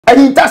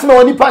ayi tasma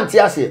woni panti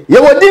ase ye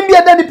wodi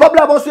bia da ni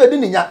problem bo so edi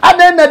ninya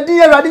adan na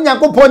din Awurade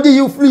Nyankopon di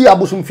you free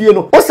abosomfie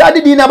no o sa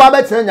de din na ba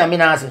betena nyame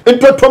na ase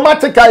into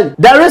automatically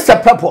there is a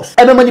purpose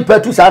eno mani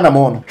patu sa na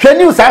mo no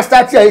hwani u sa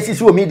start ya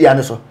esisi o media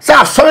no so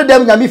sa sorry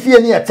dem nyame fie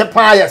ni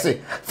etepa ya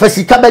se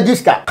fasika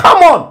bagiska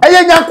come on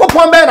eye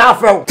Nyankopon be na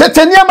afrew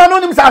tetenia ma no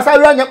nim sa sa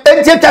anya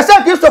enti tese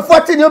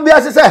Christopher 14 ni obi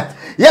ase se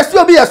yes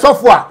obi ye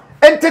sofo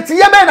entity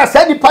ye be na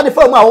sa ni pa de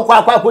fa mu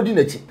awokwa akodi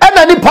na chi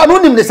na ni pa no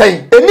nim ne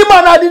sen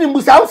enima na ade ni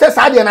musa wo se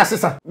sa de na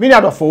sesa mini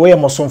adofo we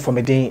mo so for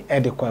me den e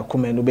de kwa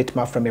kuma no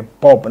betima from me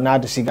Bob na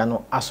ado siga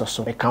no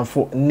asoso me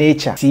kanfo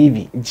Nature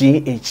TV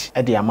GH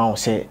e de ama wo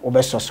se wo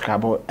be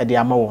subscribe e de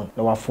ama won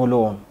na wa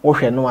follow on wo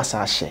hwe no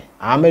asa hye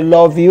I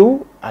love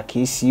you I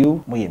kiss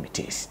you mo ye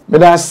mites me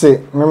da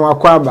se me mo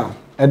akwaba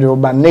e de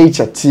oba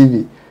Nature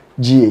TV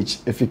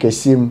GH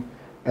efikasim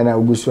e na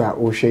ogusu a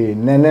wo hwe ye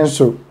nene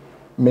so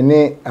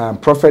mene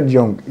Prophet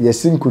Young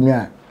yesin kunu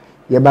a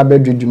ye ba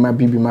beduduma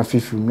bibi ma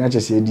fifim na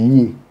chese edi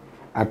yie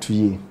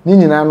atoye ni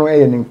nyina no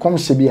eye ne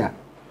nkomhye bi a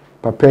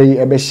papa yi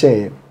ebe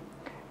hye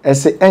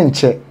ese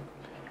enche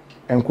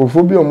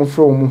enkofo bi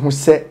omufro omuhu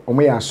se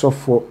omo ya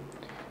asofo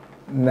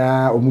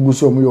na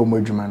omuguso omo ya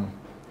omadwuma no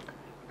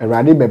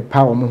Awurade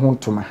bepa omuhu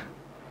ntoma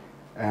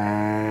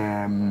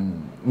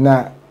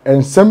na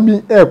ensam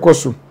bi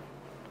ekoso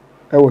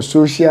ewo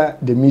social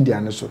the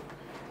media no so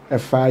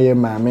efa ye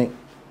maame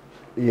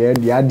ye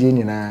di ade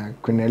nyina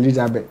Queen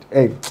Elizabeth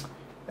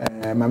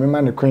mame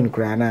man Queen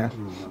Krana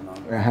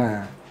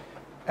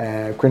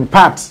Queen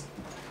Pat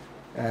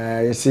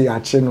you see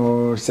ache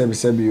no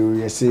sebi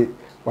you see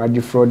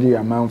wadi frodi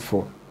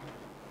amanfo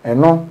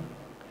eno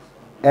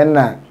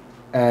ena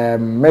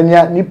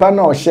menya nipa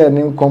na o share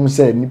ni nkom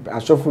se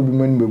asofo bi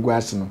mani begu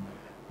ase no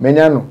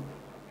menya no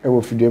e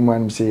wo fidie mu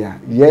an se ya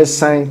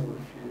yesan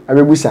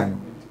abebusa no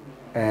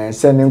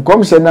se ni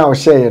nkom se na o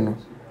share no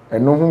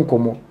eno hu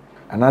nkomo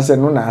anase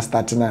no na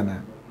start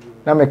na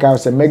meka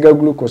se Mega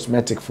Glue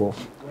Cosmetic for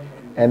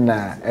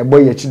ena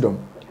eboy yechidom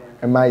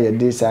ema ye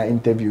dey sa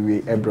interview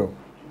we ebro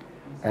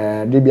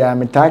de bia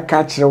meta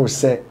ka kire wo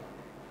se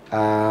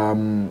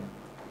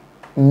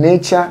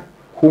Nature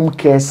Home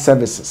Care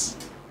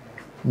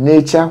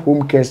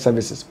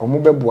Services omo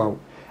beboa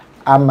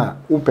ama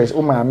upes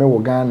o maame wo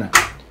Ghana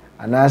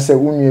anase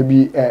unwe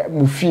bi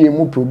mu fie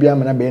mu probi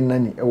ama na be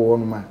nani e wo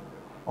no ma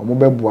omo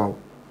beboa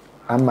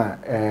ama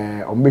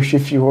omo behwe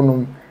fie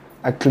honum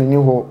a clean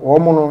ho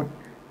omo no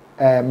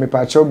me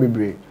pa cho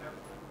bebre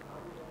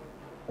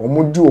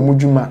omudu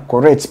omuduma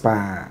correct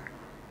pa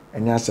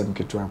enya asem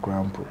ketu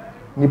akura mpo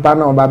nipa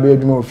na oba be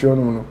aduma ofio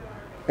no no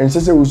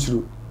ensese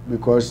usuru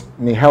because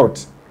ni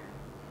health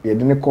ye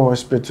de ne ko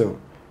hospital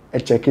e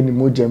check ni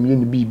mojam ye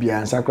ni bibia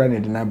ansakra na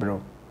de na bro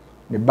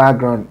the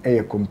background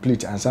e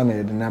complete ansa na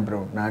ye de na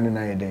bro na anu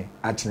na ye de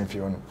atene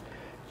fio no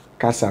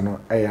kasa no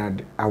e ya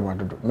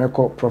awadodo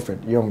meko Prophet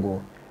Young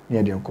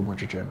ne de nkomo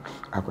twetwe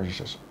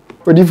akohyeso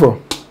odifo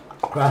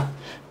akra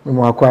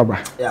mo akwaba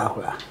ya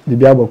akra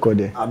bibia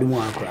bokode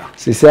adumo akra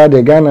sisi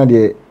de Ghana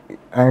de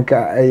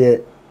anka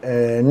eye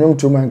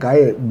nyumtuma anka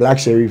eye Black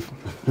Sheriff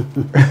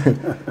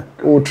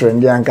o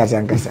trend anka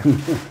sankasa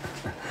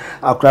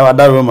akra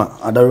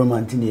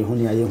adaroma ntini ehu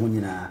ni aye hu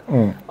nyina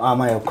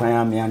ama ye kwan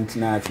am ya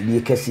ntina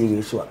afidi kese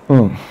we so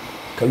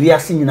ka wi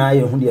ase nyina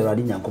ye hu de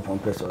Awurade Nyankopon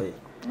pese oye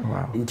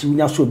wow nti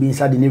nya so bi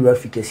inside ni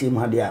verification mu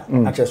hade a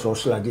ache so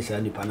so age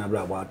se nipa na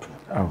bra bwa ato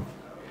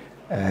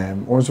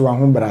onso wa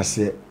ho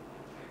brase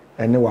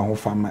ene wa ho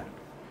fama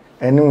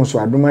ene onso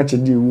adoma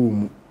chedi wu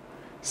mu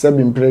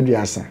sebi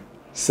mpreduasa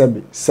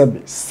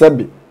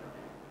sebi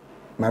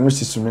manu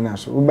sisume na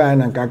so uba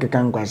na nka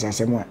keka nkwasa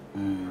asem a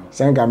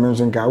senka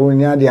menso nka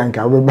woni ade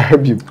anka wo ba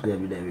bi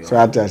so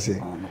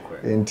atase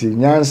enti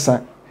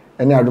nyansa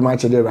ene adoma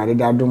chedi Awurade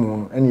da adom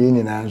no ene ye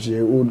nyina nso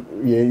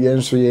ye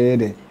nso ye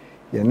de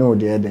ye no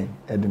de eden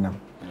edinam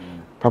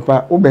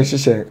papa ube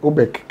hihye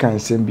ube kan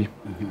sembi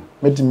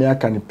metimi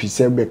aka ne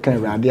pise ube kan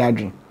Awurade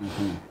adwen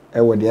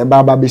ewo de eba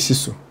aba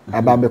besiso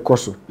aba be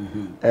koso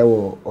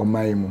ewo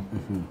omai mu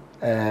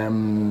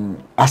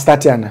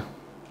astatiana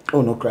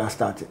oh no crash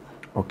started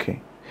okay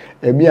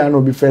ebi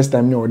ano be first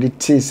time no odi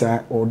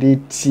tisa odi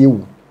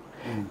tiewu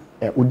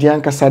odi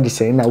ankasa de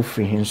sei na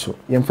ofri hinso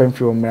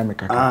yemfamfi o mra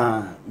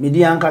mekaka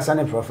medi ankasa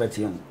ne Prophet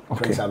Young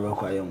prince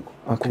Abroko Young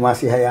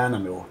Kumasi haya na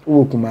mewo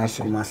wo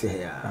Kumasi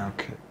haya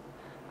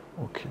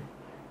okay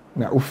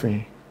na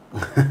ofri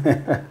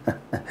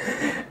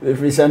we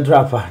free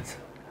central part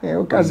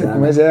ukase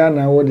Kumasi haya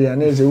na wo de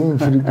anese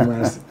umfiri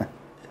Kumasi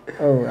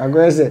oh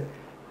agwese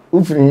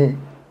ufri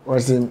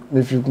was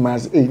me free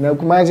Kumasi na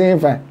Kumasi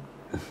fa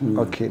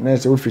okay na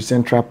se ofri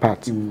central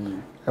part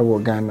wo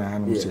Ghana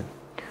anu se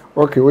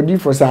okay odi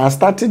for say I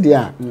started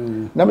there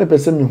na me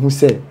pese me hu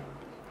say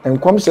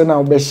enkomse na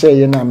obe share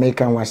ye na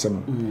American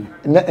wasem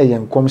na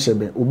enkomse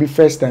be obi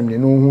first time ne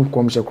no hu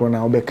komse kro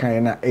na obe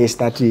kan na e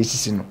start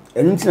esisi no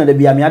enu ntina da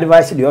bia me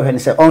advice de ohwe ne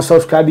say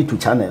unsubscribe to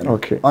channel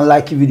okay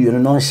unlike video no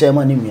no share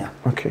money mia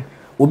okay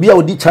obi a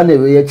odi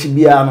channel we yachi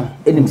bia no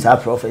enim sa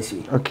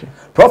prophecy okay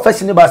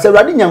prophecy ne ba say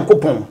Awurade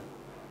Nyankopon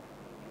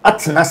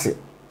atena se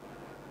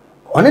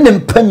one ne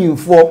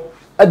mpanyimfo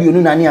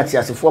aduonu na ne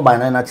atiasefo ba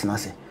na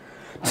tenase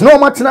tena o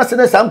ma tenase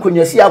na sam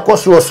konwasi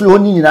akoso oslo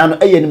ni nyina no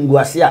eye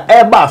nimguase a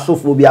eba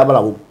asofo bi abala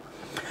wo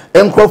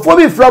enkrofo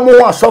bi from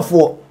wo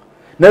asofo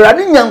na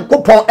rade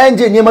nyankopon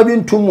enje niema bi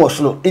ntum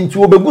oslo enti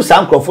wo begu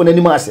sam krofo na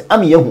nim ase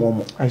am ye hu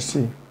mo I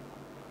see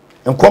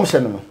enkom se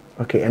no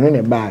okay ene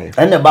ne bae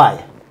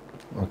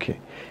okay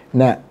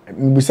na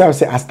mbusa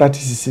se astati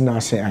sisi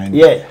na se an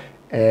yeah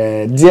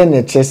die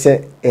ne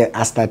chese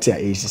astati a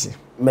esisi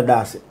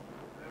medase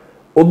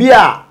obi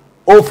a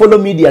o follow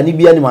media ni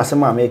bia ni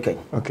masema american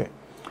okay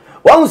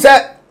won se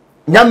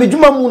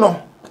nyamedwuma mu no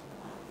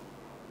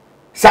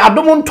sa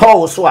adom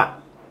nto so a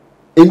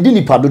endi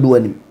nipa dodo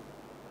anim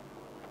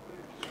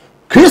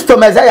Kristo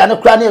Messiah no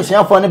kra na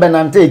esuafo ne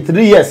benante 3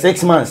 years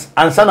 6 months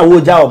ansa na wo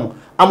jaom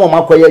ama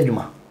makoye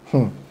adwuma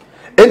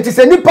enti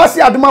se nipa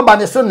si adoma ba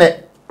ne so ne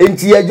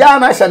enti ya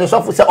na hye ne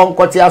sofo se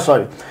onkote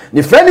asori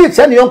ne friend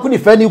che ne yonku ne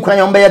friend kwan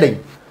yon be yeden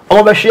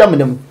omo be hwe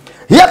amnem.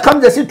 Here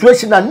comes the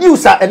situation that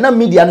news are and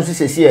media no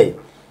say here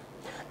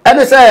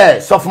and say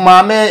sof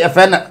maame e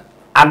fe na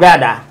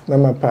agada na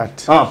my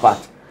part part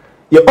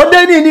ye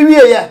odeni ni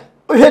wie ye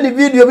o hwe ni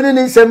video bi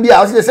ni nsem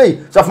bia o say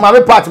sof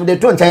maame part with the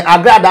to nchen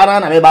agada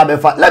na me ba be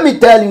fa. Let me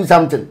tell you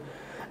something.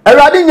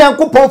 Erade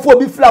nyankopon fo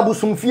obi fla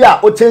busumfi a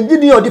o change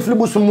ni odi fli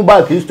busum mu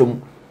ba Kristo mu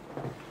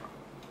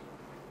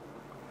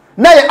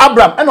na ye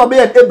Abraham and obe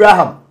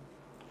Abraham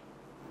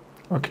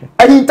okay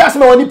and in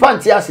tasma woni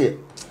panti ase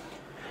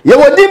ye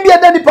wodi bia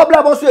da ni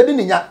pabla bo so edi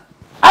ninya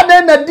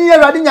adan na din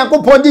Erade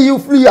nyankopon di you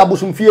free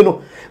abusumfie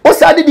no o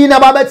sa di na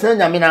ba betena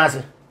nyame na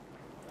ase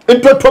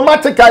into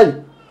automatically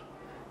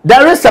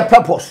there is a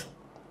purpose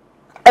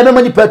and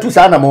many purpose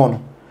ana mo no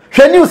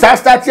hwe news a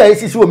start ya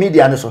esi so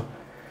media no so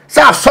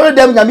sa sorry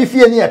dem nyame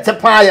fie ni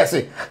etepa ya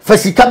se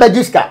fasika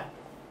bagiska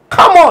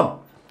come on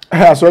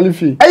asoli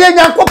fi eye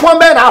nyankopon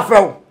be na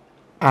afrew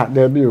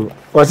there be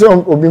o se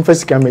obi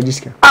fasika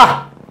bagiska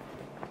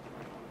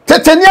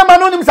Tetenia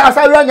manonim sa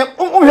anya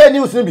hwe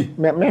news no bi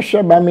me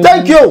hwe ba me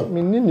thank you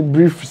me ni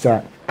brief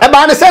sir e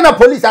ba ne say na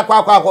police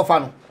akwa fa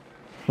no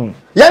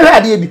ye hwe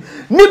ade bi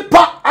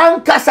nipa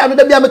ankasa no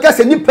da bia me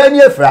kase nipa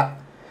ni afra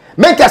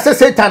me kase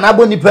Satan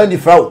abo nipa ni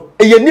fra o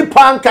eye nipa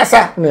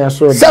ankasa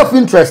self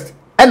interest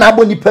and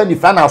abo nipa ni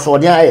fra na so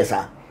de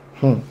ayesa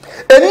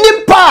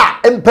nipa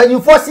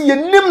empanyifo si ye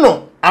nim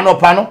no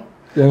anopa no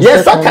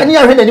ye so kani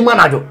ahwe na nim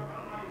anajo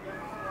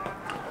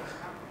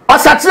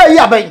asatra yi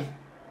aban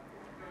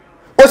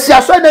o si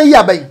aso na yi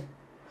aban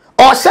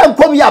o se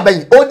nkom yi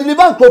aban o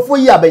deliver crofo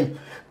yi aban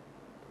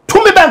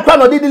tumi ban kra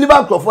no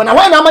deliver crofo na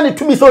why na ma ne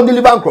tumi so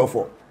deliver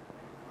crofo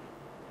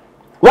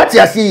what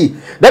you see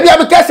there be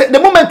am kase the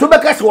moment to be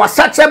kase wa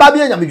sache ba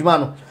bia nyamedwuma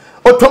no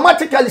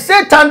automatically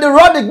Satan the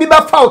road the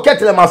biba foul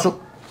kettle maso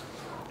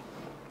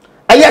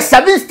aye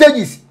 7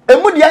 stages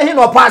emu dia he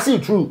no passing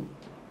through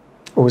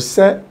o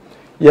se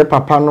ye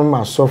papa no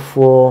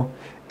masofo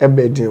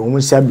ebede o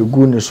mu sabe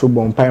gu ne so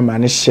bompai ma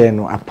ne share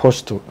no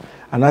apostle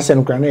anase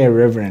no kra na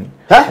reverend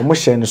o mu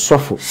share ne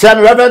sofo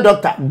share reverend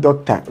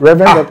doctor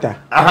reverend doctor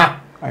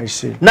I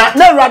see na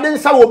Erade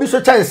nsa wo bi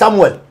so chan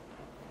Samuel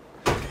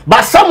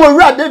but Samuel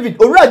ra David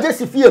o ra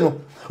Jesse fie no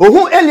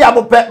ohun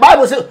Eliab pe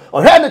Bible say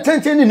o he ne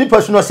tenten ni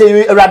nipa so no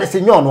say Erade se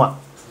nyon no a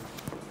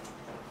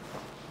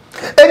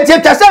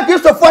enti tasa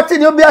Kristo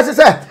 14 obi ase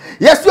say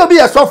yes obi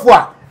ye sofo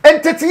a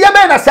entete ye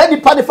be na sa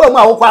nipa de fa mu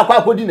a wo kwa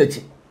akodi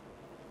nachi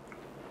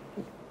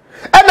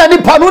ena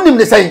nipa no nim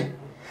ne say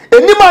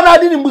enima na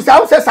ade ni musa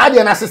wo say sa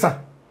de na sesa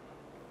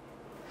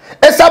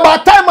it's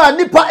about time a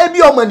nipa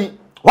ebi omani.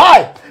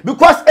 Why?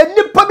 Because a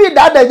nipa bi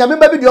da nyame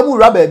ba bi de omu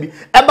wura ba bi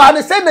e ba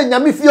ne say na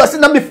nyame fie o se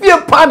na me fie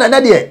pa na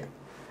de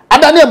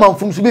adane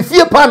manfum so be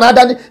fie pa na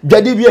adane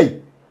dwade bi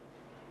ai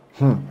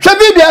hwe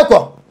video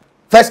ko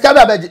first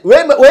camera ba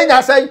we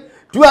nya say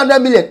 200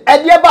 million e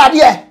de ba de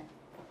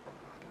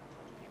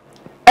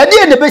e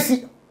de ne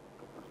besi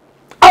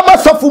ama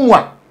sofu mu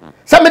a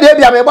se me de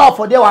bia me ba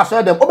for de wa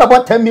so dem o be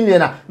 10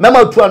 million a me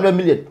ma 200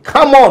 million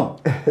come on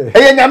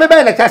e nyame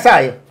ba na kasa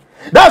aye.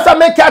 That's what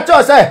make catch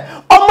us say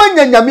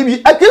omanya nyame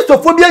bi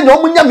akristofobia nya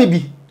omunyame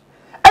bi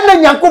ena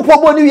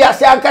nyankopon bo ni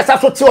wiase ankasa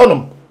so te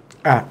onom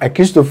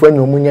akristofo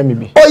nya omunyame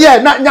bi oh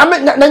yeah na nyame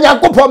na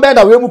nyankopon be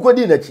da we mu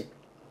kodi na chi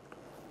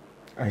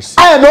I see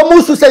no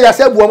musu say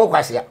yase buo mo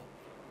kwase a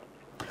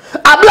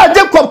abla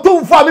Jacob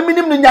to fo me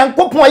minim no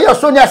nyankopon aye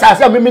so nya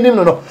asase me minim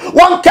no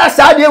won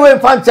kasa de we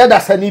mfa nche da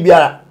sani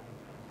biara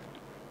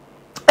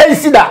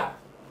ensida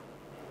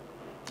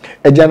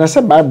ejana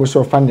se Bible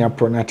so fa ne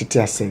apro na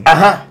tete ase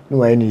no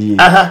wa ni yi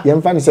ye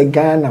mfa ne se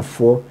Ghana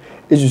fo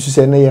ejusu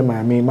se na ye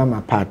maame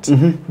mama part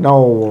na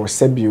o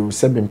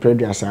sebim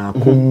preduas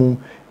akomu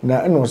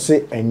na no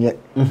se enye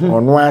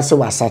ono ase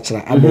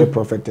wasachira abe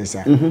prophetess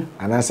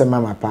ana se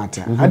mama part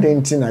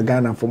adenti na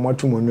Ghana fo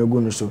motum onu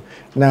egu no so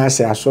na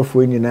se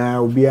asofo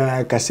nyina obi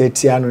a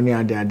kaseti ano ne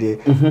ade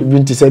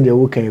binti se de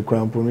wo kan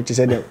krampo no ti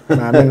se de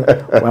maame no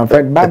wan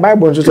fa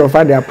Bible so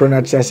fa de apro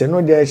na tete ase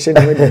no de she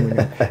ne de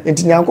munyam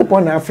enti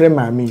nyankopon na afre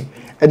maame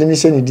ede ne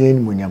she ne de ni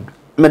munyam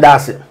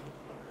medase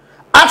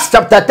Acts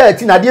chapter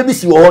 13 ade bi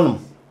si wo honum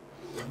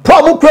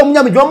Paul mu krom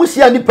nyam dwom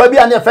sia nipa bi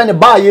ane fa ne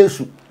ba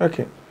Yesu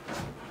okay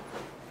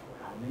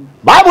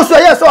Bible so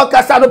yes so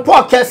kasa no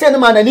Paul can say no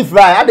man ani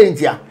fry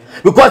adentia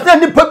because na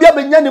nipa bia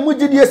benya ne mu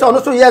gidie so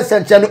no so yes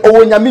enche no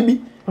owo nyame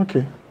bi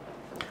okay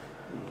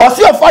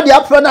osi ofo de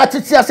apro na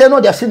tete ase no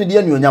de hye ne de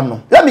anuonyam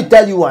no let me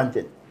tell you one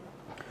thing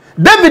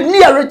David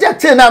near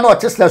rejecting na no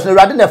Tesla so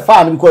rather than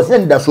fan because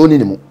then da so ni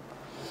mu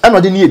and no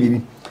de ne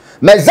bibi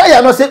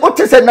Messiah no say o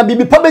tese na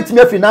bibi pobeti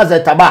me fi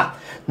Nazareth aba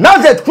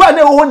Nazareth kura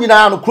na ho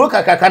nyina no kuro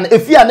kakaka na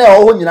efia na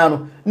ho nyina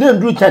no na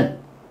nduru 10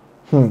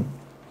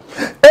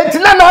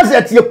 Entina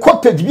Nazareth ye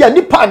cottage bia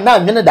nipa na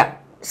nwene da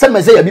se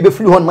Messiah bi be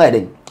firi hon ma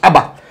eden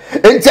aba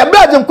entia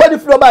bra de nkwadi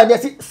firi oba anya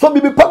si so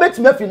bibi pobeti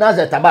me fi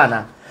Nazareth aba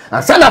na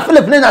ansa na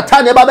Philip ne na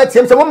ta ne ba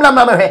betiem se momla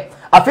ma hwe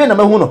afi na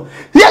mahu no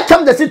here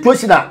come the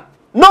situation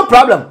no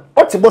problem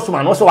oti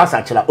bosuma no so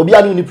wasa kira obi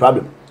anu ni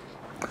problem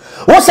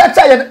wo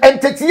sacha ye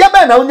entity ye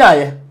ba na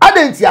unyaye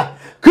adentia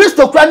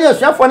Kristo kura ne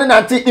asuafo ne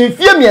nante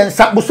infie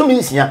miensa bosumi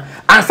nsia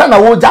ansa na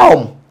wo ja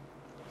hom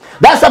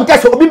that's some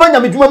case obi banya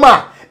medwuma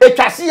ma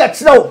etwase ye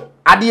kira wo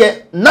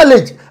ade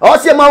knowledge o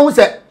se ma hu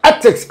se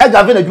ethics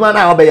agave na dwuma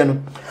na obeye no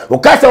o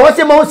ka se o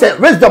se ma hu se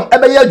wisdom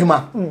ebeye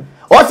adwuma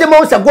o se ma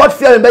hu se God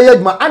fear ebeye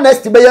adwuma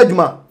honesty ebeye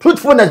adwuma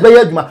truthfulness ebeye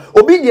adwuma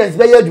obedience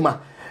ebeye adwuma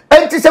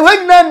enti se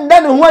wenna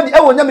nda ne ho ade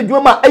e wo nyame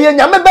dwuma ma eye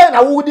nyame be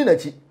na wo di na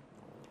chi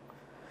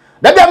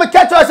da bia me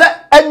catch se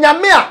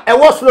enyame a e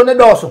wo soro ne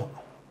doso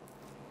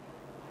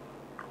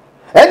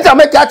enti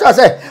me catch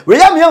se we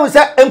yam hu se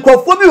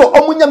enkofo bi wo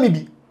omunyame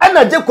bi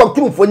ana Jacob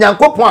tumfo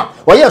nyankopon a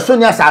wo ye so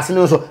nya asase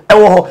no so e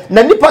wo ho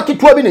na nipa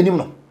kitwa bi nanim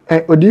no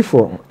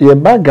odifo ye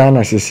ba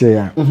Ghana sese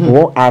ya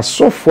wo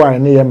asofo a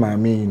ne ye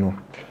maame no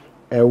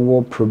e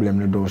wo problem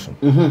no doso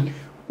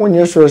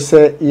onye so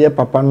se ye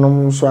papa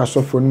nom so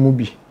asofo no mu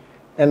bi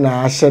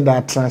na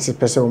asheda transit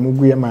person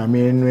omugu ye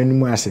maame no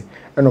animu ase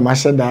no ma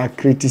asheda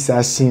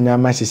criticize na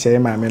ma hye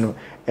maame no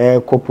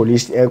ko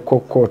police ko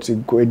court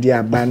go di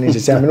aba ne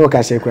hye me no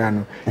ka se kura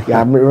no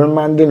ya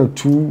remand no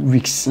 2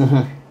 weeks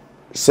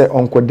se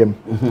onko dem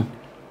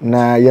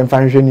na ye mfa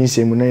hwehwe ni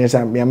semu na ye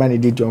sa me ma ne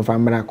date on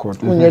family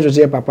court onye so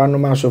se papa no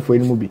ma asofo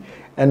animu bi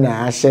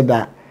na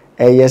asheda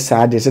yes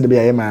ade se de be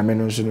ye maame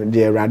no so no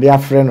de awrade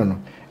afre no no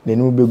ne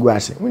nu begu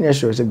ase onye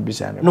so se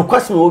bibisa no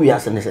question wo wi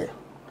ase ne se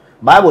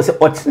Bible say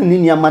otin ni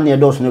niam na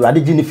edos no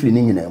rade gini firi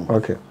ni nyina mu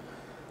okay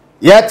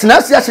ye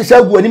tena sia hyehyɛ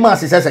agu ani ma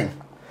asesesen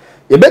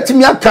ye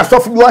betimi aka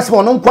sofu bi wase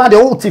wono nkwa de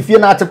wo tifie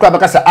na atekra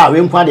baka sa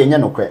we nkwa de nye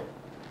nokre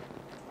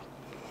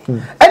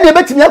ene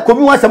betimi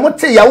akobi wase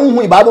mote ya wo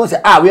hu Bible say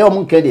we o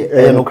monka de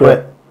ye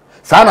nokre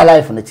sa na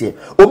life ne tie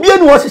obi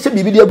anu wo hyehyɛ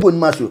bibi de agu ani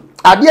ma so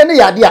ade ne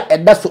yade a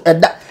eda so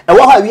eda e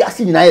wo ha wi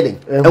ase nyina ye den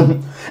ehu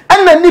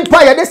enna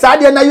nipa ye de sa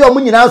ade na ye o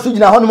nyina so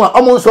gyina hono ma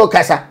o mo so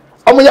kasa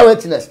omo ya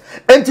witness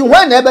enti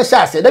when na ebe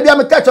sha ase da bia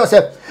me catch say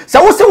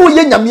wo se wo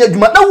ye nyame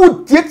adwuma na wo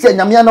tietie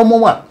nyame na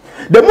mo a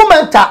the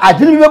moment a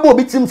adwene bi bo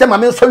bitim se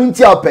mame so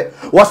ntia ope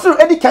wo so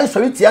edi kan so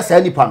ntia sa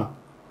nipa no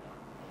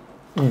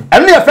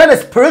and your friend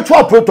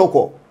spiritual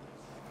protocol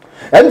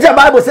enti the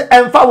Bible say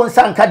emfa won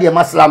sanka de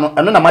masla no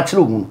eno na ma kire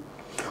ogun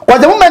ko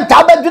the moment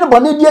a ba dwene bo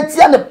na di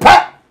atia ne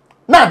pa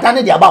na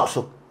adane de aba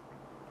so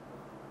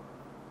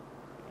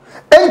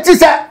enti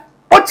se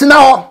otina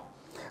ho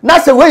na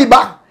se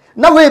weiba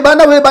na weiba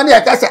na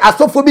yakase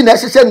asofo bi na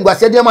hyehyɛ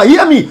nguase de ma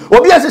hear me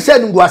obi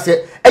hyehyɛ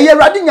nguase eye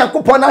Awurade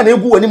Nyankopɔn na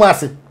egu wani ma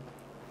ase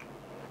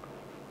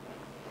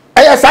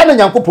eye sa na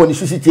Nyankopɔn ni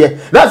susitie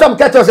that's am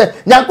catch say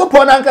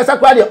Nyankopɔn na nkasa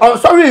kwa de on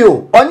sorry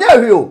yo onye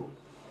ahwe o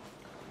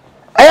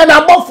eye na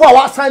abofo a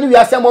wasan ni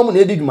wiase mom na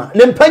edi dwuma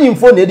ne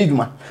mpanyimfo na edi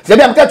dwuma se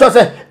bi am catch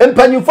say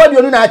mpanyimfo de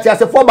onu na ati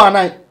ase 4 ba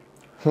 9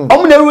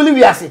 om na ewuli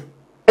wiase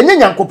enye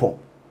Nyankopɔn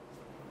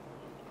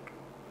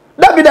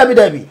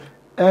dabi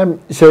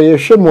so ye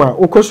hwemu a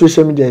ukọ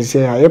social media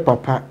say aye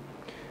papa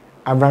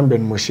Abraham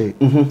Ben Moshe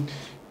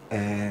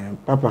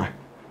papa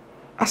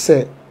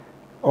ase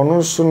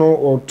ono so no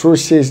o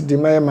troches di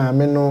my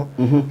maame no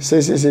say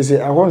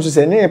ahon so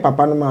say ne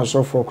papa no ma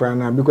so for kra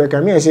na because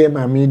kame say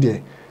maame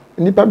de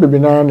nipa bebe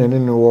na ne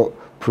no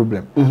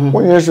problem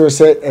when you so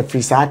say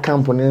efisa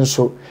camp ne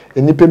nso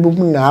nipa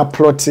bibu na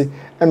plot e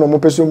no mo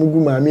peso mugu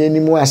maame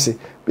animu ase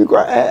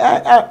because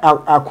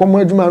akomo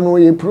adwuma no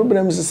ye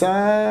problems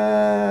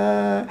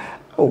sa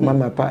oh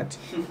mama part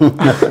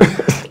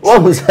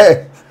what we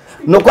say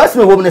no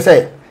question we woman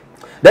say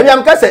dem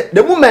yam ka say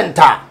the moment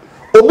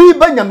obi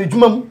ba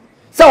nyamedwuma mu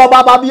say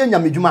oba bi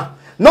nyamedwuma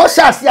no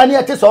shase ya na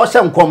ete so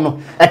hye nkom no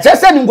e kire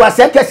say ni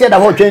nguase kese da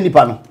ho twa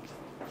nipa no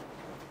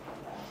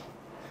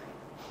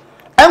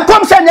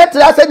enkom sha nya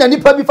tra say nya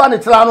nipa bi fa ne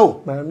tra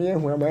no maami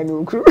ehu aba na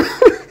okru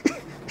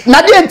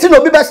na de enti no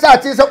obi be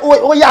start say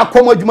o ya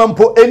akom adwuma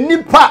mpo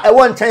enipa e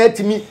won chan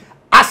atimi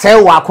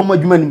asai wa akom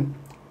adwuma nim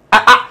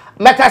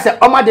meka say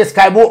oma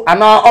describe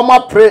ana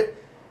oma pray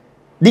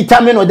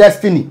determine your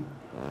destiny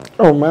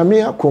oh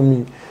maami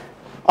akomi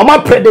oma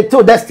predict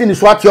your destiny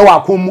so at your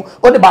akom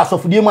o de ba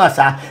sofudie mu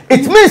asa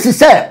it means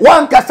say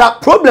one kasa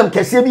problem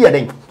kese bi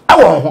yeden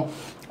awon ho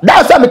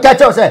that's why me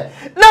catch you say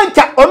na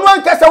nka onu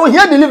ankasa wo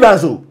hear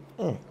deliverance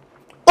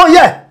oh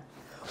yeah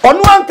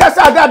onu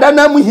ankasa agada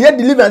na mu hear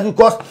deliverance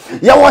because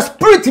your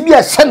spirit bi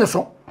a hye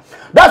so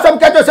That's some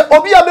catch say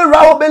obi a be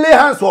rawo be lay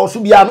hands or so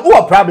bia no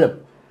what problem.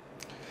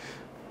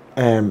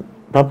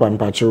 Papa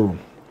mpacho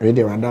we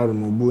dey wadaru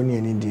mo bu ni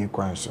ani di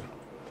kwan so.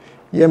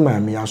 Ye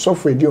maami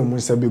asofo edi o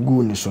munsa be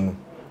gu ni so no.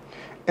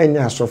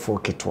 Enya asofo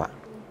ketwa.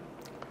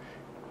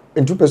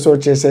 Entu peso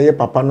che say ye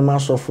papa no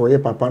asofo ye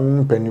papa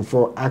no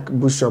mpanifo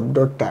archbishop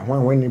doctor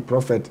when ni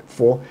prophet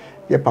for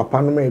ye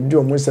papa no edi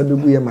o munsa be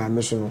gu ye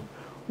maami so no.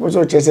 Mo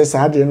so che say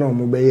saade no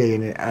mo be ye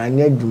ne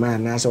anya dwuma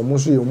na so mo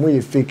so ye mo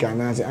ye fake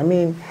na say I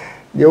mean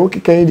ye o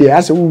kikan dey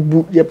ase wo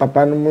bu ye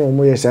papa no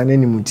mo ye sa na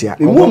nimutia.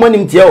 Mo mo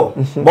nimtia o.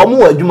 Bo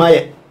mo adwuma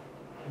ye.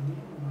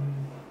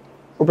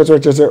 Opeso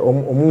chese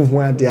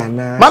omu ade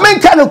ana mama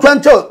nka no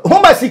kwancho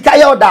homa sika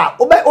ye oda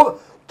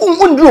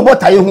undru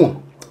obotaye hu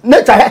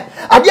na cha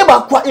ade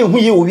ba kwa ehu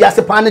ye owi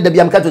ase pan ne da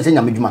bia mka to se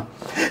nyamedwuma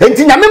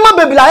enti nyame ma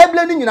bebila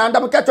eble ni nyina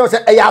ndam ka to se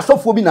e ya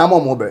asofo bi na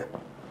ama bre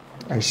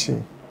I see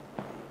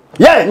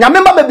yeah nyame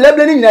ma bebila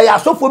eble ni nyina ya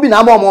asofo bi na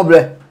ama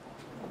bre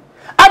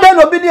ade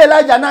no bi ni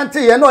Elijah nante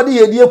ye na ode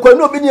ye die kwa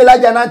no bi ni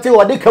Elijah nante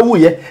ode ka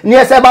wuye ni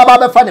ese baba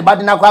be fa ne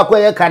bade na kwa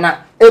ye kana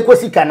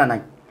ekosi kana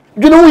nan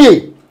dwene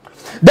wuye.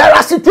 There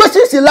are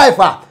situations in life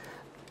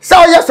so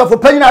yes of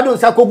opinion I don't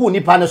say kogu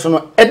nipa no so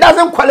no it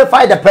doesn't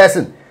qualify the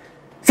person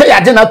say ya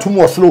dey na too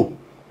more slow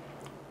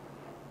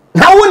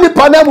na woni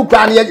nipa na mu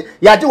kran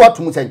ya dey what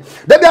mu say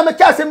da bia me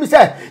ka say mi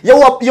say ye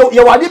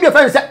wade bi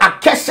fa say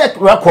Akashic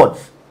records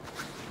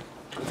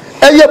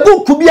ye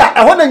book bi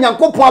a ho na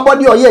Nyankopon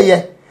abode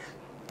oyeye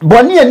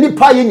boni ya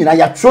nipa ye nyina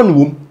ya tro no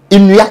wom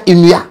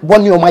inua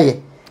boni o maye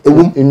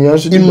ewum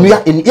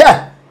inua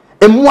yeah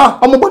emwa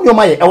omoboni o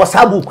maye e wo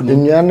sa book ni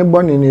enua ne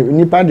boni ni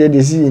nipa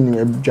de si ni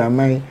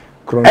adwaman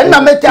kron and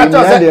na make at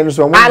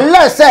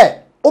unless say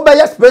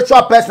obey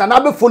spiritual person na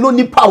be follow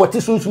nipa what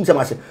sunsum se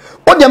mase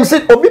o dem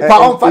say obi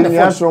pa on fa ne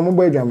fo so mo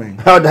bo adwaman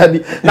ha da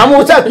bi na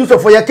mo say Kristo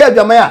for ye ka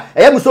adwaman a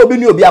e yem so obi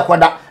ni obi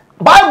akoda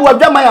Bible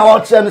adwaman a ho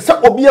kire no say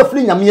obi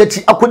afiri nyame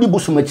achi akodi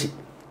busumachi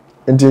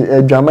enti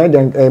adwaman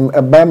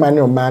den by man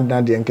o ma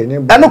da de nkenye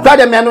eno kra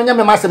de me no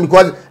nyame masem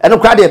because eno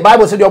kra de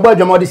Bible say de obo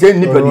adwaman de say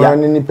nipa dia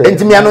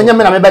enti me no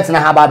nyame na me betina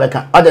ha ba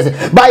beka o de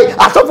say by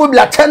asofo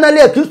bia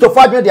channel Kristo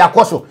for adwaman de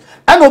akoso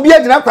eno obi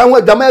agina kwan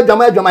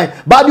adwaman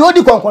ba de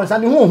odi konkonsa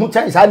ne hu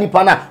chan sa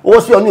nipa na o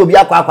so oni obi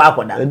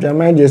akoda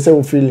adwaman de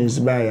say feelings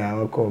ba ya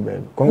o be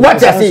what you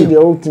say the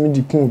ultimate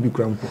di kun obi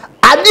krampo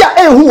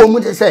adia ehu wo mu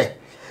de say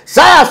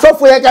saya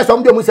asofo ye ja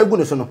som de mu segu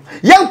no so no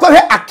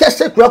yenkohwe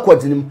Akashic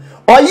records nim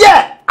oye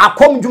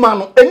akom dwuma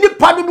no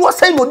enipa dodo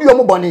say no di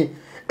omo bone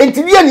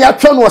enti die ne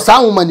atwa no sa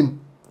ahoma nim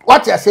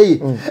what you say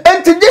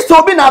enti this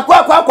obi na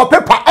akwa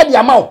paper e de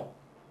amawo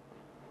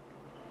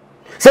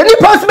se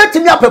nipa so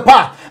betimi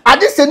apepa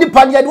ade se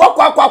nipa ne de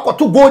wakwa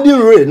to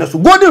golden ray no so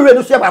golden ray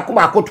no so ya ba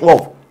ko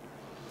 12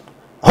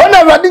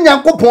 hona rade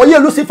Nyankopon ye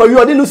Lucifer wi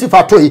ode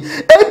Lucifer toyi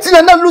enti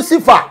na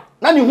Lucifer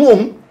na ne hu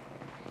ohun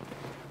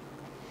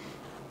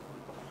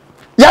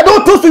ya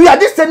do to so ya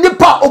this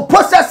nipa o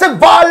possessive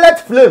violent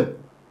flame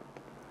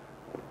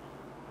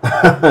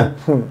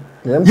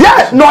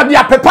yeah no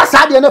dia pepa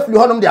sa de na fli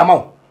honum de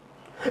amaw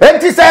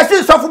enti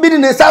say so fu bi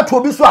ni sa to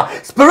obi so a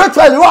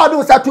spiritually wa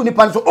do sa to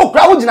nipa so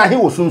okra wo gina he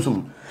wo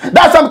sunsum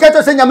that's some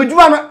catch say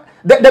nyamedwuma no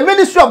the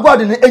ministry of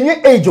God in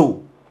enye age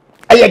o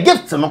a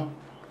gift no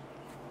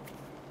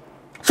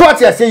so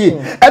what you say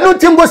enu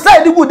timbo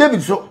side good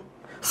David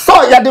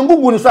so ya de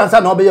ngugu ni so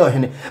ansa na obeye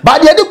ohene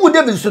but the good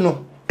David so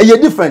no e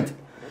different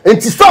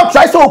enti so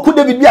try so oku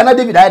David bia na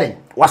David ayden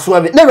waso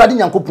ave na Awurade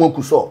Nyankopon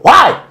aku so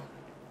why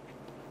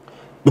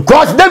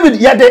because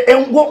David ye de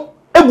engo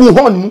egu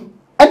hon mu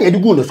ene ye de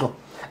gu no so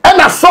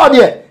ena so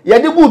de ye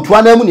de gu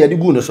tuana mu ne ye de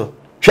gu no so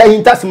hwa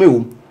hintasem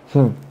ewom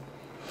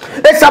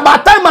it's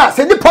about time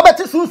say the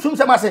poverty soon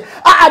say mase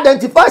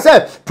identify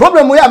say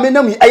problem we am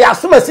na mu e ya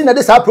so si na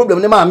this problem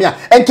ne ma me a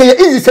enke ye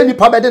easy say ni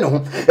poverty ne ho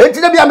enti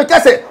na bia me ka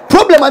say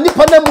problem ani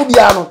pa na mu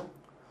bia no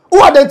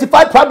who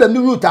identify problem ni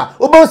root a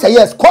obo say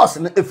yes cause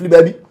na efri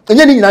baby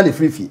enye ni nyina na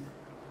efri fi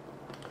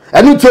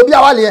enu ti obi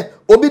awale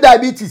obi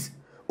diabetes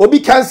obi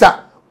cancer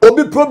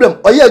obi problem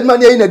oye aduma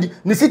na yin adi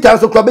ni sika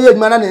so kro be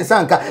aduma na ne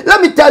nsanka let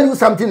me tell you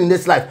something in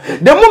this life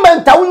the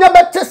moment a unya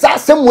bete sa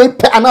asem we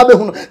pe ana be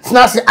hu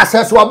tena se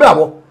access wa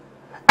brabo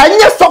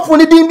anye sofo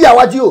ni din bia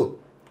waje o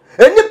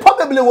eni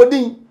probably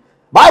wodin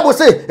Bible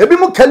say ebi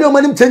mu kale o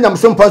manim chenyam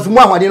so mpa so mu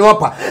ahwade no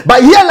pa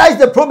but here lies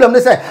the problem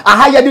they say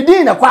aha ya de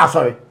din na kwa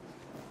sorry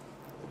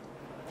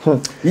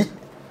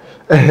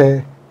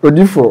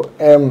odifo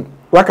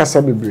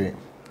wakasa bebre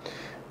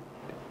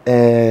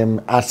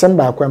asem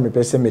ba kwa me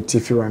pese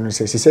metifi wa no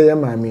se ya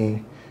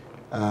maami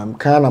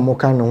kana mo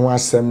kan ho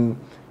asem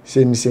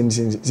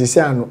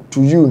se ano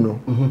to you know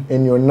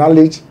and your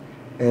knowledge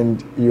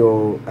and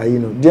your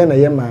dear na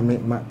ya maami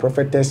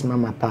prophetess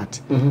mama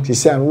part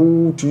se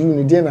ano to you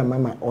know dear na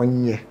mama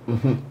onye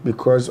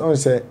because on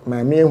say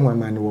maami ehu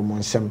amane wo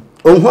monsem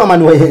ohu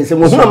amane wo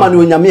yensem ohu amane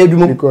wo nyame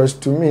adwum because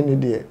to me ni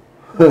dear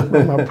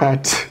mama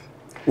part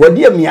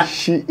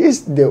she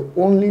is the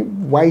only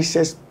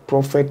wisest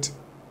prophetess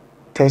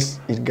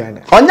in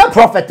Ghana. Onya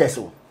prophetess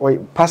or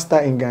pastor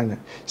in Ghana.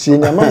 She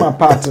na mama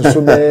part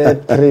so be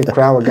 3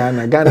 crowd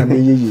Ghana me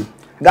ye.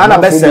 Ghana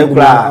best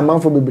kura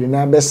amanfo bibiri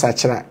na be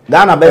sachira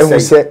Ghana best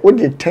say o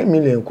de 10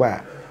 million kwa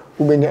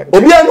ubenya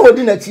obi an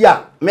odi na chi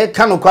a me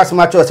ka no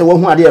kwasema cho se wo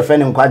hu ade e fe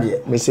ne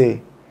nkwaje me say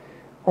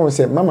on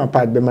say mama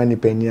pat be mani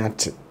pani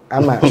ate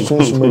ama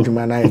sunsun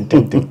adwuma na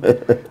entente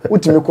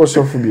utimi ko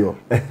sofu bi o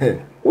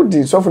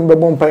udi sofu be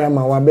bon pa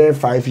ma wa be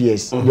 5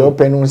 years your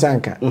pen on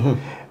sanka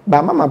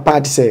ba mama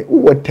pat say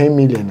wo 10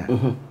 million na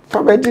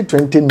fa be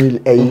 20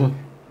 million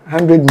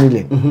 100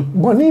 million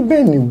boni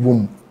be ni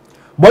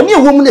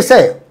wom ne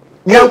say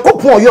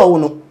Nyankopon yo wo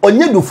no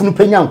onye dofunu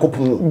pa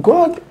Nyankopon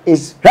God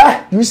is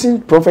using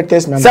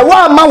prophetess man say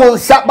wa ma won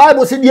sa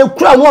Bible say de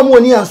kura no am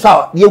oni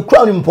ansa de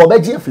kura no mpo ba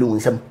je afle won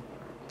sam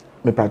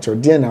me patcho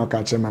de na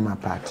ka che mama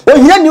part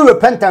ohia new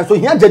repentance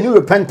ohia genuine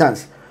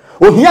repentance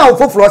ohia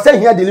ofoforo say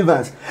ohia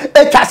deliverance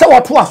e twa say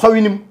woto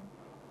asori nim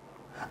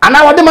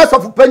ana wode ma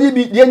sofu pani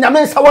bi de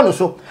nyame nsa wo no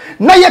so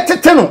na ye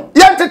tete no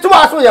ye tete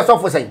wa so ye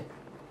sofu say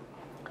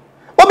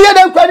obi e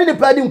den kwa ni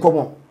pa di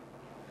nkomo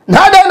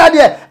na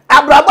de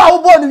abraba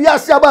wo bo ni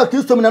wiase aba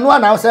Kristo mi na no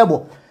ana say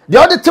bo de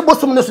ode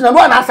tebosum no so na no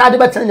ana asa de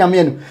betere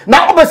nyame no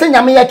na obese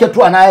nyame ye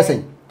keto ana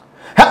yesen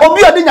ha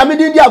obi ode nyame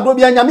di agro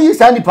bia nyame yi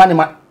sa nipa ne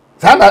ma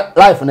sa na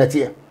life na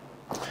tie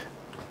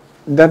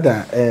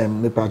dada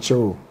me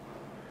pacho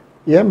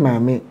ye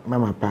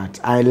mama part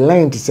I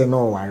learned to say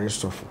no worry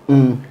sofo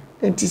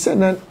enti say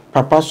na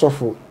papa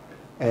sofo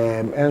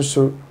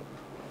enso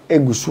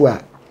egusu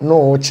a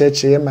no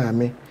cheche ye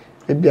mame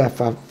ebi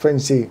afa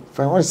friend say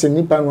fa won say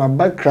nipa no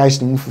about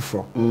Christ mu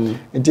fufuro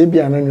enti ebi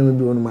ananu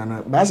bi wonu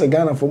mana ba say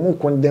Ghana for mu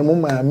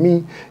condemn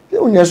mami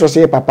onye so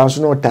say papa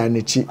so no ta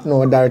na chi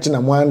no direct na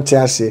mo ante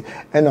ase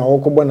e na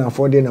wokobo na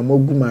afode na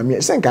mogu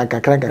mami say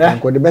kakra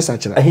ko de besa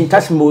kira ahin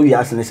tashi mo wi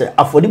ase ne say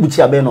afode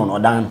buchi abe no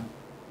dan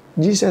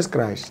Jesus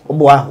Christ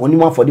oboa oni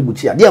mo afode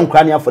buchi a de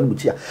nkra ne afode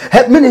buchi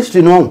a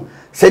ministry no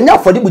say nya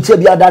afode buchi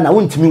bia da na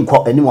wontimi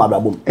nko ani mo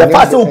abrabom the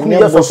fast okunu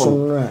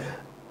yeso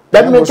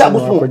that me cha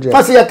busu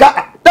fast ye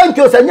ka thank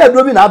you say nya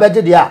duro bi na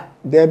abeje de a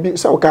there be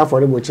so ka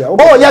afode buchi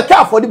oh ye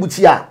ka afode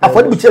buchi a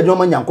afode buchi de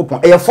mo Nyankopon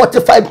e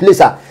 45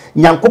 place a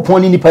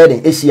Nyankopon ni nipa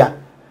yeden ehia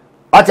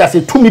ati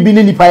ase tumi bi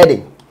ni nipa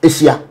yeden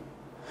ehia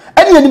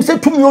eni enim se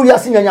tumi o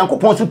wiase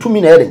Nyankopon so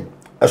tumi na yeden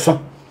eso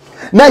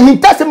na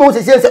hinta se mo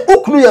se say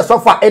okunu ye so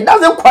far it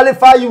doesn't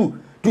qualify you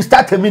to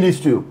start a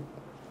ministry.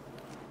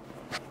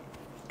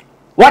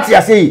 What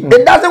you say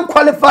it doesn't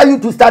qualify you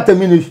to start a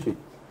ministry.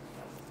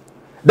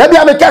 Dabi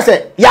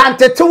amekase ya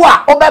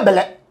antetewa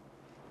obebele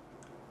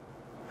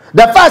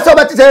the first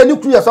over to say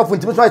nuclear yourself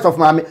into choice of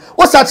mama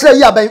what's actually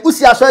ya ben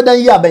usi aso dan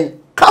ya ben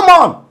come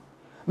on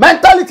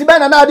mentality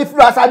ben na adi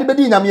free asade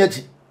bedi nyame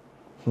achi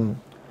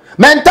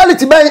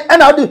mentality ben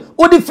na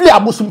odi free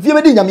abusum fie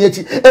bedi nyame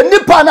achi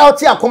enipa na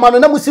oti akoma no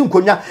na musi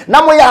nkonwa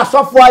na mo ya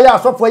asofo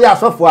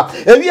a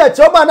ewi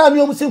achi oba na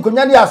mi musi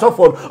nkonwa na ya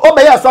asofo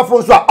oba ya asofo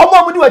nso a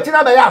omo mu di wachi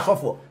na ba ya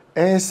asofo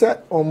say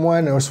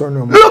omo na so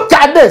no look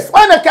at this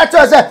when the catch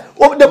say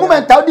the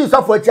moment how this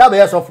suffer achi ba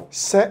ya asofo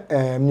say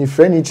ni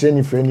friend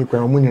ni kwa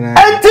omo nyina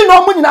enti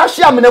no omo nyina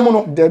ahia menemu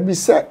no there be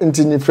say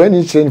enti ni friend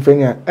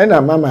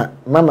na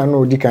mama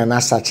no odi kan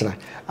na sachira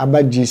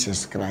about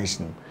Jesus Christ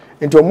no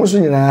enti omo so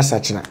nyina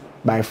sachira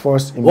by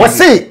force in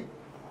see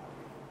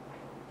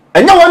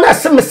enya wona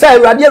sem say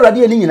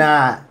awrade ni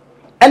nyina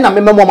ena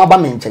mememo maba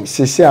me nchen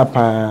sisi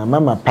apa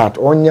mama part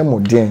onye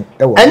moden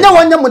ewo enya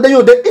wonye moden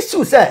yo the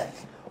issue say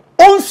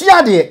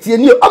onsia de tie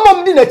ni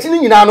omom di na chi ni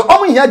nyina no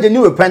omo hia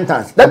genuine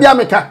repentance da bia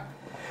meka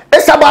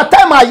it's about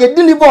time I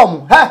deliver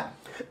om ha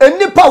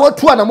enipa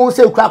watu na mo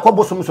say kura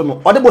akobosom so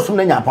no ode bosom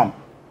na nyapam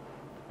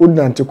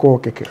odnante ko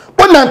keke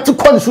odnante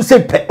ko nso say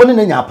pe oni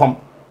na nyapam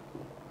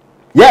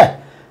yeah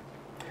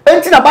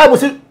enti na Bible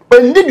say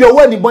endi bi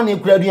owa ni boni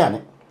kura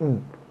aduane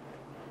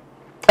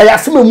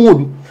ayasema mu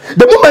obi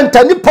the moment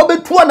ani po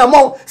betu na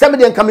mo say me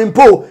de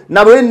nkamempo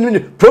na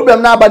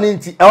problem na aba ni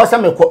nti e wo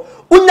say me ko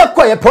unya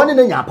ko ye pe oni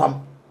na nyapam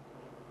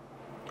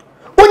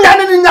unya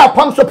ni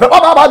nyapam so pe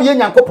baba bi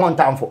Nyankopon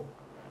tamfo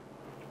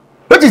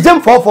which is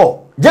James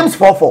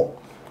 4:4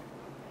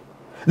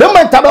 the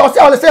moment aba say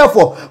all say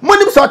for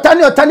monim so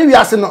otani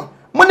wiase no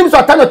monim so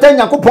otani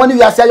Nyankopon ni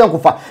wiase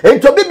ayonkofa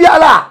ento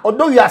bibiara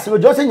odo wiase no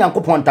jo say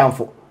Nyankopon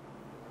tamfo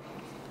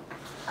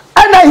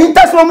ana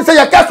hinta so mo say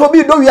yakaso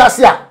bi do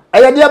wiase a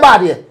eye de ba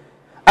de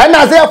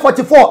ana Isaiah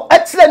 44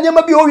 etire niam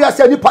bi o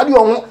wiase ni pade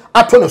on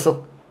ato no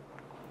so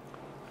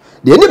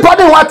de ni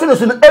pade ho ato no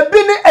so no ebi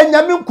ni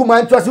anyame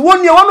nkuma nto ase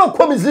woni e wono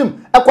komizim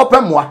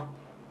ekopemmoa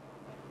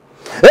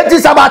it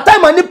is about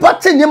time ani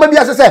pati niam bi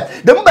ase say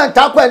the moment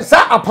akwa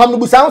sa apam no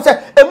busa say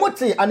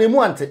emuti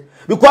anemu ante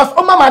because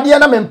o mama de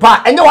na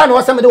mempa enye wa na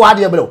o se me de wa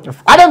de bele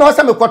ade na o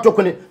se me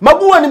kwotokuni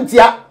mabu anim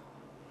tia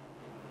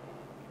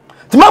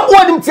timabu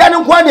anim tia ne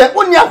nkwa de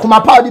onni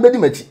akoma pa de bedi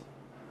machi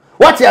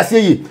what you say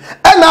yi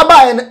ena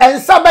ba en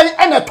saban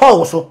ena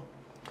to so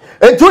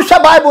entu hwe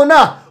Bible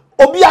na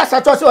obi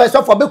asacho se o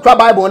so for be kura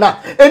Bible na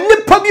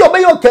enipa bi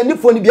obeyo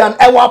kanifo ni bia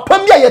e wa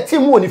pam bia ye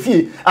tim woni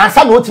fie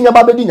ansa na otinya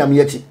ba bedi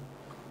nyame achi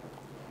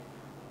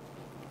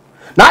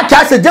na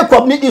cha se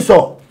Jacob ni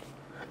Esau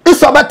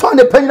beton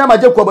ne panyina ma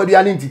Jacob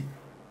aduane nti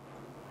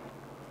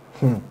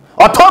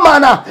otoma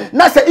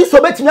na se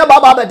iso betimi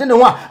baba be de ne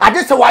ho a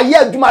ade se wa ye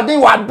adwumaden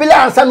wa bele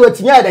ansa no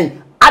atinya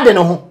den ade ne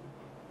ho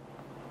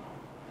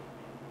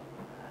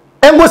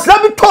engosra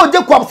bi to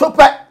Jacob so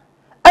pe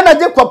ena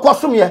Jacob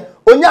kosom ye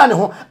onya ne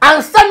ho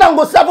ansa na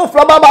ngosra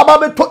foforo baba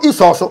be to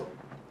iso so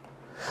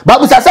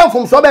babu sasa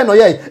fom so be no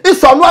ye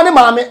iso no ane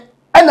maame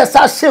ena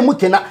sa shemu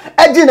kina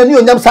agi na ni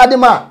onyam sa de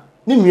ma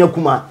ni nua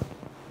kuma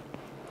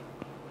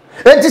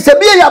enti se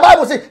biye ya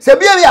Bible se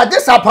biye ya de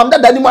sa pamda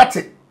da ni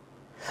mate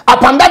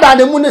apamda da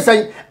ne mu ne sen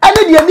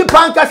ene de ni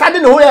panka sa de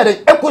ne ho ye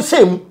de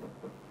ekoshemu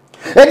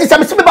enti se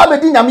me se ba be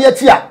di nyame ya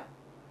ti a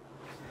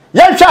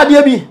ye hwa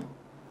de bi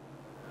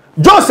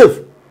Joseph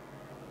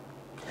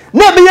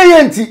na be ye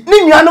enti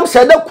ni nuanom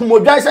se da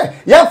kumodwan se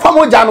ye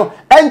famoja no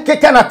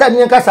enkeke na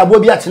tani nka sabo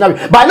bi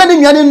achenawe ba na ni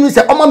nuane nu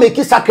se oma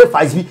make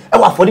sacrifice bi e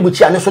wa fori bu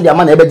chia ne so de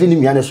ama na ebe di ni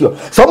nuane so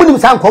so mo nim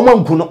sa nka oma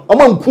nku no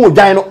oma nku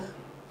odwan no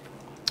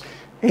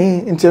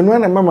ntenu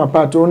na mama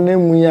part on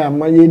nemu ya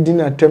ma ye di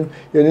na tem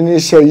ye ni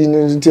hye yi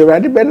nti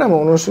rade be na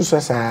mo no so so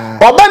saa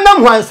oba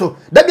nam hwan so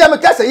da bia me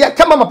ka se ye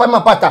kama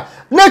mama pata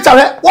na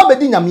chawe wo be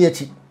di nyame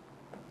achi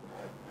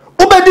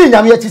wo be di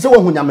nyame achi se wo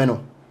hu nyame no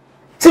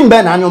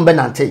timbe na anyom be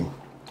nante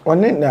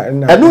one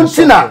na enu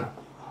ntina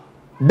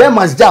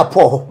Demas ja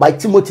Paul by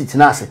Timothy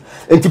tinase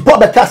enti Paul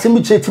be ka se mi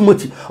che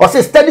Timothy or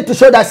say study to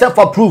show thyself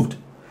approved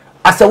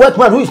as a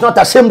workman who is not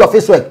ashamed of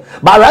his work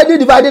but rightly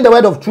dividing the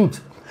word of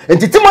truth.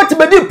 Enti Timothy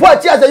be di Paul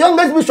as a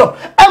youngest bishop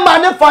e ma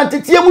ne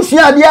fantitie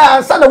musua de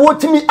ansa na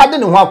wotimi ade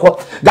ne ho akọ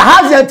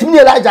Gehazi antimi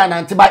Elijah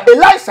nante by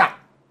Elisha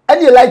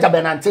and Elijah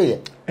benante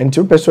enti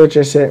o person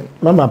che say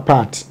mama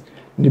part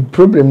the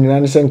problem ni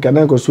na se nka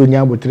na ko so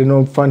nya abotre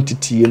no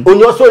fantitie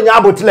onyo so nya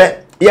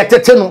abotre ye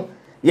tete no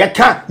ye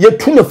ka ye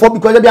tune for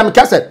because be am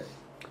kase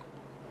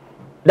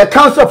the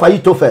council of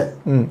Ahithophel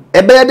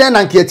e be den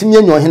na nka yetimi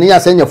enyo hene ya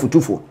sanya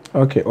futufo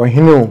okay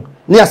ohene o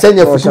ni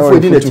asanya futufo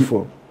di na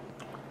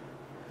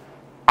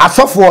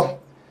asofo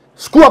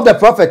school of the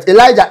prophet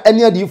Elijah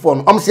any adi for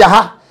no omsia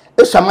ha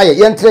esama ye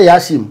yentre ya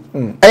ashim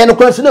eye no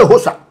kwanso na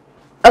ehoswa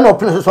ena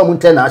opene so mo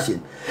nte na ashim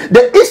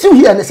the issue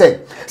here ne say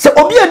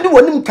obi adi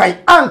wonim kan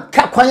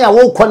anka kwan a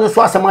wo kɔ ne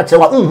so asama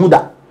chewa unhu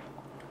da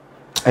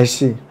I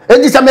see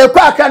endi sa me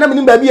kwa aka na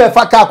menim ba bi e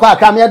fa ka kwa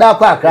aka me da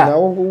kwa aka na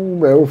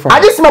wo fa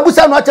adi sima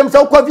busa no atem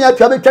sa ko via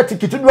twa be twa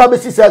tikiti dura be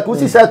sisa ku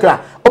sisa kra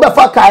obe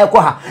fa ka e ko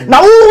ha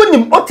na wo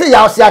nim ote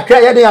ya osia kra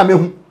ye den ya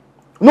mehu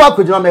no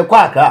akodina me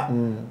kwa aka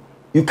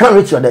you can't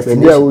reach your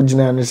destination. Yeah,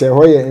 ujina ni say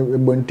hoye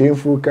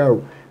bontemfu ka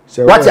o.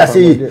 What you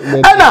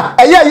say? Ana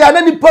ya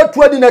na ni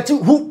patu adi na chi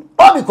who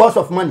all because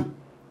of money.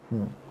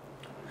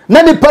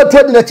 Na ni patu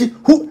adi na chi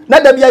who na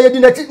da bia ye di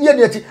na chi ye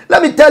di na chi.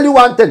 Let me tell you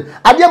one thing.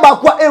 Ade ba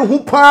kwa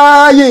enhu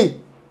pa ye.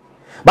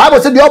 Bible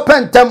say the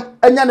open tem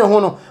enya ne ho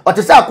no. O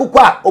te say akokọ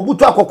a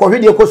obutu akokọ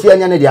hwede ekosu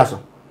enya ne dia so.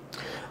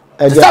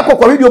 Te say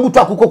akokọ hwede obutu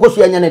akokọ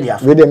kosu enya ne dia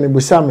so. We dey me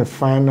busa me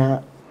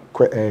final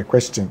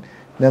question.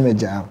 Na me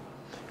ja.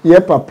 Ye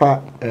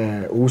papa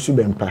wusu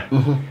bempa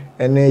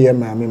ene ye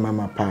maami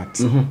mama part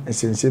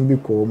esensem bi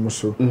ko mu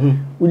so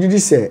ujidi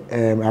se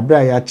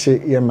abra ya che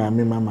ye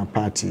maami mama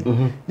party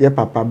ye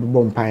papa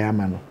bebo mpa ya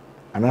ma no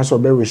anaso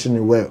be wish ni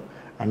well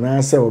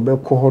anase obe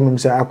ko honum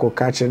se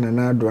akoka che na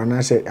na do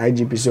anase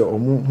IGP se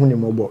omu huni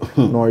mobo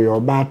no ye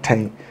oba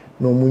tan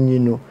no munyi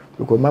no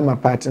because mama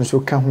party nso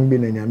ka hu bi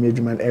na nyame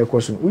adwuma e ko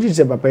so ujidi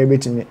se papa ye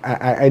betimi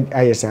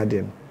ayesa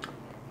de no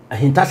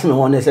ahintase no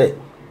one say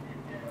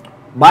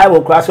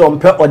Bible class on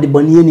pe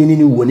odiboni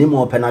ni woni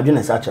mo pe na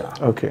dwene sa kira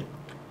okay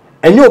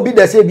enye obi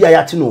da se bia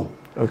ya te no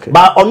okay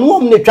ba onu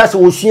om ne twase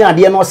osua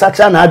ade no sa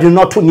kira na adwene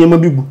no to niema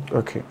bigu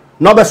okay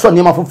no be so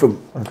niema fofam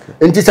okay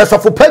enti se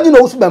sofo pani no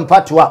usu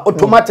bempa to a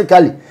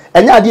automatically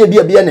enye ade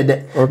bia ne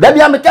de da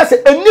bia me kase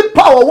eni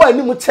power wa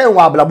ani mu chen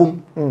wa ablabom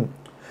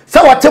se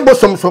wote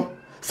bosom so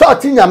se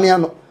oti nyame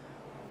no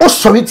o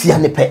soriti ya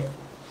ne pe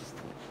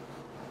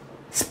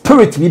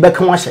spirit bi be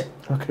kan wa hye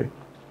okay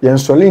yen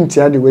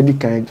solinti ade wedi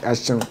kan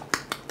action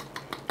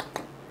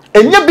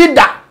enye bi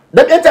da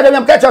enter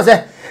dem catch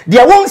say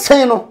dia won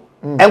sen no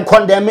en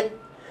condemn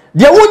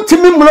dia won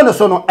timi mulo no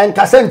so no en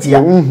kasentia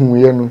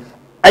ye no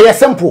aye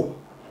simple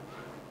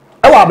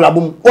e wa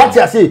ablabum what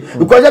you say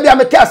because bia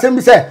me ka asem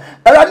bi say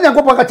erade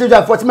nyankopon ka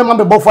teja for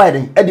me be fire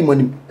den edi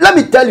monim let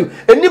me tell you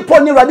enipo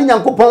ni erade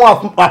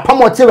nyankopon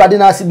apamoti erade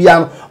na ase bia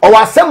no o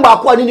wa asem ba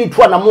ko ani ni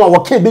tu na mo a wo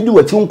ka bedi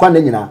wati nkwa na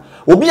nyina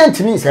obi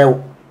antimi nsai wo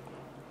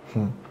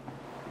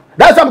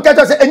that's what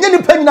catch say enye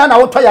ni pa nyina na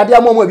wo to yade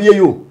amom abi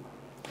yo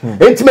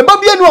enti me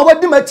babie no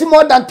wadi machi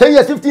more than 10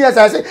 years 15 years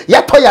I say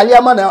ya to yale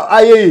ama na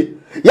aye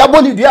ya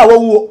boni dua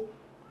awuo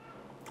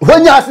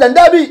honya accident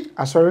da bi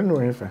asori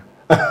no efa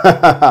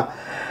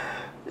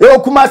e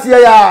okumasi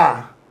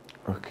ya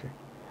okay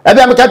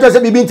ebe am catch say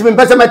bibi ntimi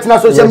mpese metina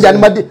social media ni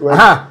madi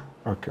aha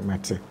okay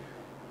mate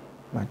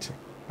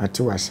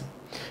was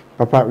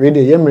papa we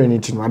dey yemre ni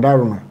tin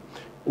wadaruma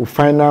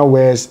final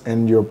words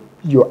and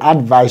your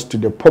advice to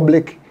the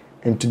public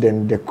and to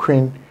the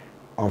queen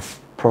of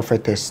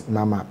prophetess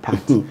mama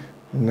part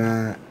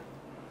na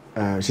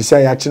she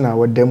say ya chi na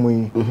wodam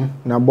yi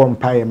na bom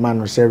pae ma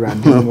no se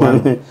rade mu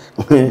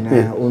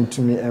na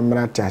ontumi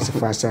emra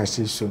tasifa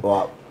asase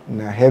so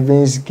na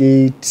Heaven's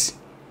Gate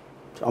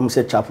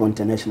say Chapel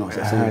International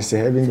say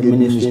Heaven's Gate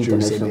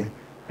Ministry say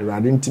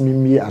rade ntimi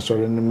mi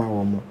asore no ma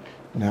wo mo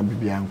na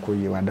bibia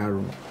nkoyi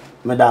wadaro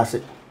me da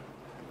se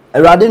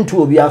rade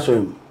ntu obi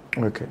asore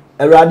okay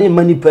rade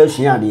mani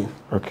person ade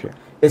okay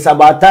it's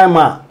about time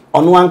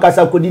ono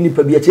ankasa kodi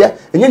nipa bi eche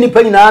enye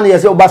nipa nyina na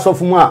yese oba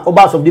sofu mu a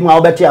oba sofu di ma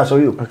obeti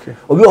asori o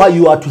obi ho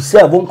you are to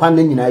serve nkwan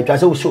na nyina etwa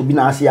se wo obi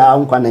na ase a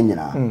nkwan na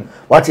nyina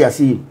what you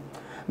see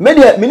me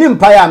de mini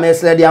mpa ya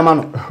mesle de ama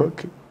no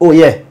okay oh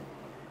yeah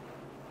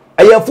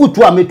aya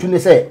futu a metu ne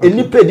se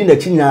enipa di na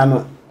chinya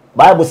no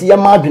bible se ya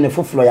ma adwene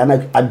foforo ya na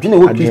adwene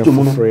wo kristo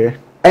mu no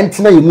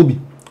entina ye mu bi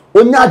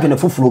onya adwene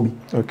foforo bi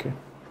okay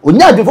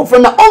onya adwene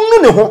foforo na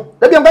onu ne ho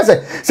da bi am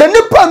se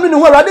nipa nu ne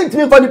ho awade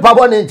ntimi fa nipa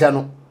bo ne nche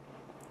no.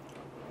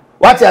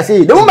 What I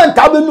say, the woman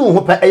tabenu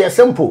ho pe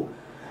simple.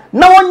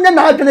 Na wonye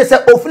na adwene se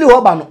ofili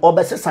ho ba no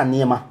obesesa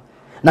niema.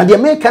 Na de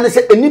me kan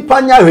se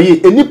enipa nya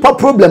hweye, enipa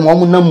problem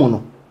o nam mu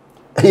no.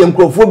 Ye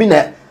nkrofo bi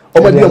na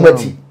omadi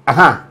omati.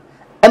 Aha.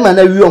 E ma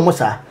na wi omo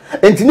sa.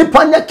 Enti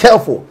nipa nya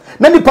careful.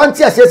 Na nipa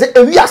nti ase se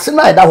ewiase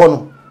na eda ho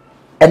no.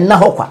 Enna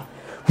ho kwa.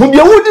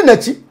 Hudie wudi na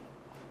chi.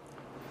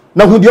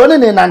 Na hudie one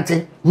ne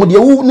nante, hudie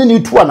wu ne ni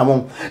tu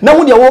anamo. Na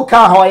hudie wo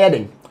ka ha oye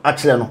den. A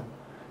kire no.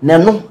 Na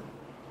no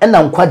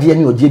ena nkwade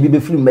ani oje bi be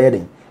film be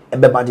den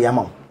ebeba de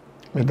ama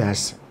me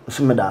das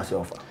so me das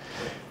offer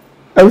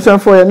everything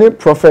for any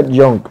Prophet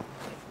Young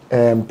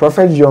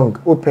Prophet Young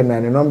open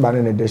and number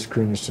in the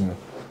screen so no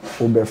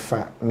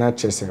obefa na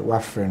chese wa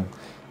friend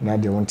na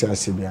de wonte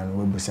asebia no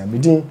webusa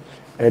bidin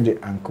e de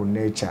Uncle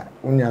Nature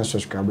unya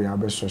subscribe ya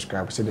be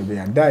subscribe so de be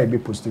ya dai be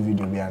post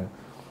video bia no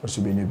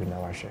so be ne bi na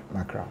wa hwe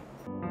makra